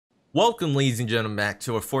Welcome, ladies and gentlemen, back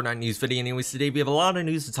to a Fortnite news video. Anyways, today we have a lot of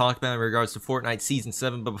news to talk about in regards to Fortnite Season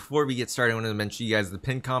 7, but before we get started, I want to mention you guys the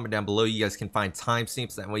pinned comment down below. You guys can find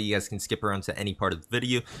timestamps, that way you guys can skip around to any part of the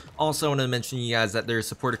video. Also, I want to mention you guys that there's a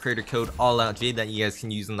supporter creator code AllOutJay that you guys can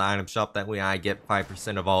use in the item shop. That way I get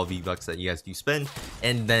 5% of all V-Bucks that you guys do spend.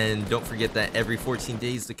 And then don't forget that every 14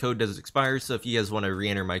 days the code does expire, so if you guys want to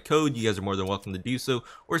re-enter my code, you guys are more than welcome to do so,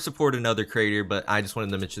 or support another creator, but I just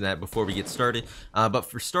wanted to mention that before we get started. But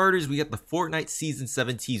for starters, we got the Fortnite Season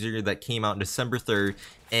 7 teaser that came out December 3rd,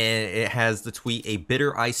 and it has the tweet "A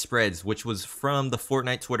bitter ice spreads," which was from the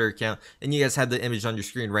Fortnite Twitter account, and you guys have the image on your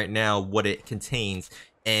screen right now what it contains.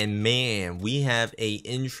 And man, we have a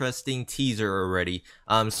interesting teaser already.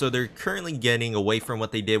 So they're currently getting away from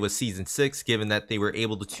what they did with Season 6, given that they were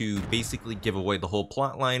able to basically give away the whole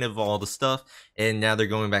plot line of all the stuff, and now they're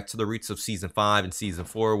going back to the roots of Season 5 and Season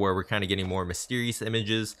 4, where we're kind of getting more mysterious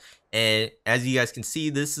images. And as you guys can see,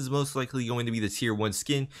 this is most likely going to be the tier 1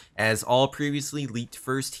 skin, as all previously leaked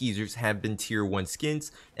first teasers have been tier 1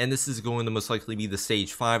 skins, and this is going to most likely be the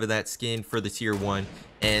stage 5 of that skin for the tier 1,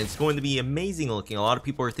 and it's going to be amazing looking. A lot of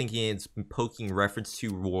people are thinking it's poking reference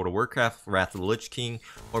to World of Warcraft, Wrath of the Lich King,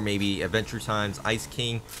 or maybe Adventure Time's Ice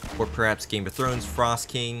King, or perhaps Game of Thrones Frost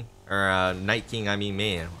King, or Night King. I mean,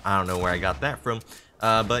 man, I don't know where I got that from.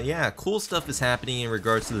 But yeah, cool stuff is happening in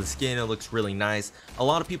regards to the skin. It looks really nice. A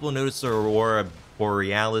lot of people notice the Aurora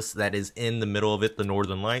Borealis that is in the middle of it, the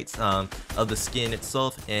northern lights of the skin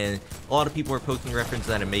itself, and a lot of people are poking reference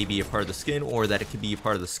that it may be a part of the skin, or that it could be a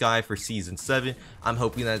part of the sky for Season 7. I'm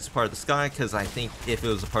hoping that it's part of the sky, because I think if it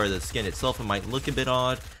was a part of the skin itself, it might look a bit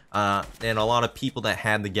odd. And a lot of people that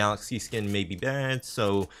had the galaxy skin may be bad,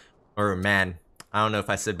 so, or mad. I don't know if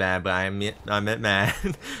I said bad, but I meant mad.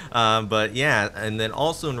 But yeah, and then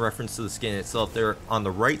also in reference to the skin itself, there on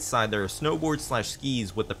the right side there are snowboard /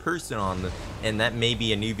 skis with the person on them, and that may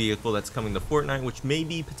be a new vehicle that's coming to Fortnite, which may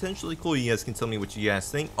be potentially cool. You guys can tell me what you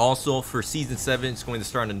guys think. Also, for Season 7, it's going to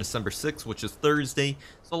start on December 6th, which is Thursday.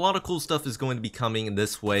 So a lot of cool stuff is going to be coming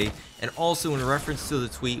this way. And also in reference to the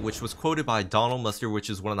tweet, which was quoted by Donald Mustard, which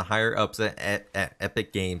is one of the higher ups at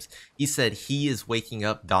Epic Games, he said he is waking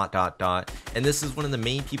up ... And this is one of the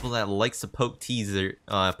main people that likes to poke teasers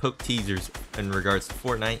in regards to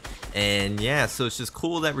Fortnite. And yeah, so it's just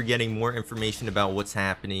cool that we're getting more information about what's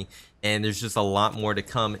happening, and there's just a lot more to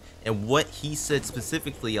come, and what he said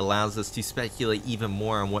specifically allows us to speculate even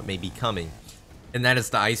more on what may be coming, and that is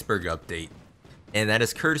the Iceberg update. And that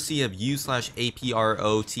is courtesy of u/APROTIS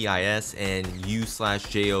and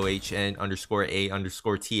u/JOHN_A_THN.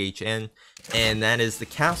 And that is the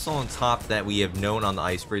castle on top that we have known on the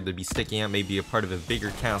iceberg to be sticking out, maybe a part of a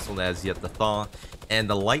bigger castle that has yet to thaw. And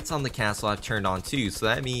the lights on the castle have turned on too, so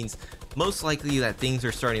that means most likely that things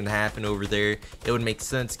are starting to happen over there. It would make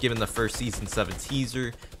sense given the first Season 7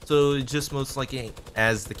 teaser. So just most likely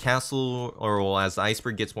as the castle, or as the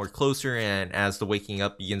iceberg gets more closer, and as the waking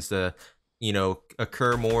up begins to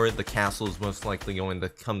occur more, the castle is most likely going to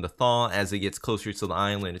come to thaw as it gets closer to the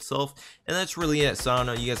island itself. And that's really it. So I don't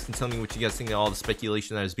know, you guys can tell me what you guys think of all the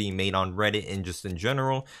speculation that is being made on Reddit and just in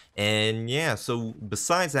general. And yeah, so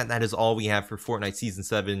besides that, that is all we have for Fortnite Season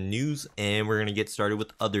 7 news, and we're gonna get started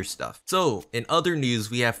with other stuff. So in other news,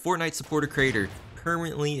 we have Fortnite supporter creator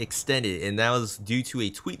permanently extended, and that was due to a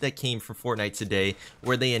tweet that came from Fortnite today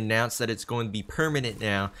where they announced that it's going to be permanent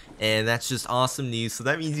now, and that's just awesome news. So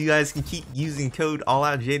that means you guys can keep using code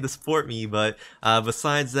AllOutJay to support me. But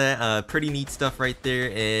besides that, pretty neat stuff right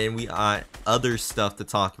there, and we got other stuff to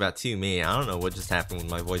talk about too. Man, I don't know what just happened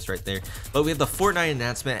with my voice right there, but we have the Fortnite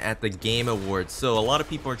announcement at the Game Awards. So a lot of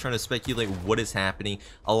people are trying to speculate what is happening.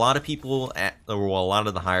 A lot of people a lot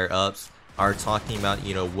of the higher ups are talking about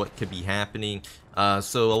what could be happening.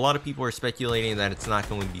 So a lot of people are speculating that it's not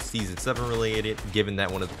going to be Season 7 related, given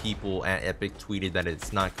that one of the people at Epic tweeted that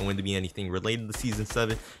it's not going to be anything related to Season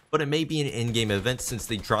 7, but it may be an in-game event since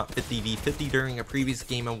they dropped 50v50 during a previous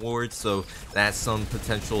Game Awards, so that's some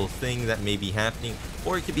potential thing that may be happening.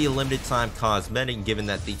 Or it could be a limited time cosmetic, given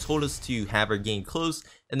that they told us to have our game closed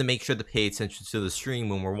and to make sure to pay attention to the stream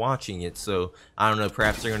when we're watching it. So I don't know,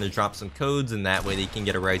 perhaps they're going to drop some codes and that way they can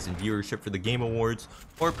get a rise in viewership for the Game Awards,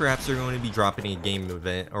 or perhaps they're going to be dropping a game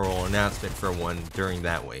event or announcement for one during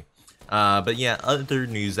that way. But yeah, other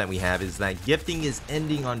news that we have is that gifting is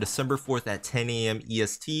ending on December 4th at 10 AM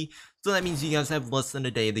EST. So that means you guys have less than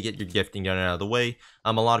a day to get your gifting done out of the way.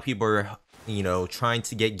 A lot of people are trying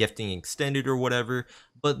to get gifting extended or whatever.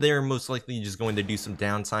 but they're most likely just going to do some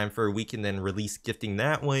downtime for a week and then release gifting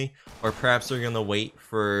that way, or perhaps they're going to wait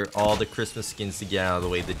for all the Christmas skins to get out of the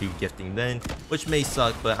way to do gifting then, which may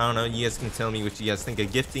suck, but I don't know. You guys can tell me what you guys think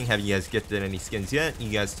of gifting. Have you guys gifted any skins yet?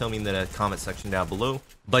 You guys tell me in the comment section down below.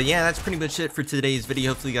 But yeah, that's pretty much it for today's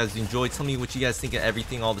video. Hopefully you guys enjoyed. Tell me what you guys think of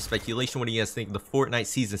everything, all the speculation. What do you guys think of the Fortnite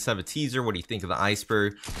Season 7 teaser? What do you think of the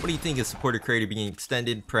Iceberg? What do you think of supporter creator being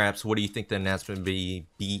extended? Perhaps what do you think the announcement be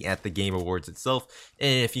at the Game Awards itself?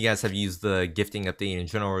 And if you guys have used the gifting update in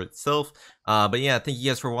general itself. But yeah, thank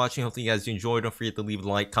you guys for watching. Hopefully you guys enjoyed. Don't forget to leave a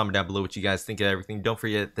like, comment down below what you guys think of everything. Don't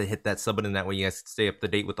forget to hit that sub button, that way you guys can stay up to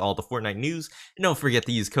date with all the Fortnite news. And don't forget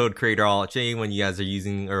to use code creator AllOutJay when you guys are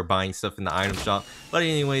using or buying stuff in the item shop. But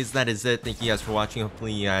anyways, that is it. Thank you guys for watching.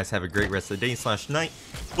 Hopefully you guys have a great rest of the day / night.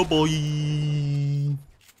 Bye bye.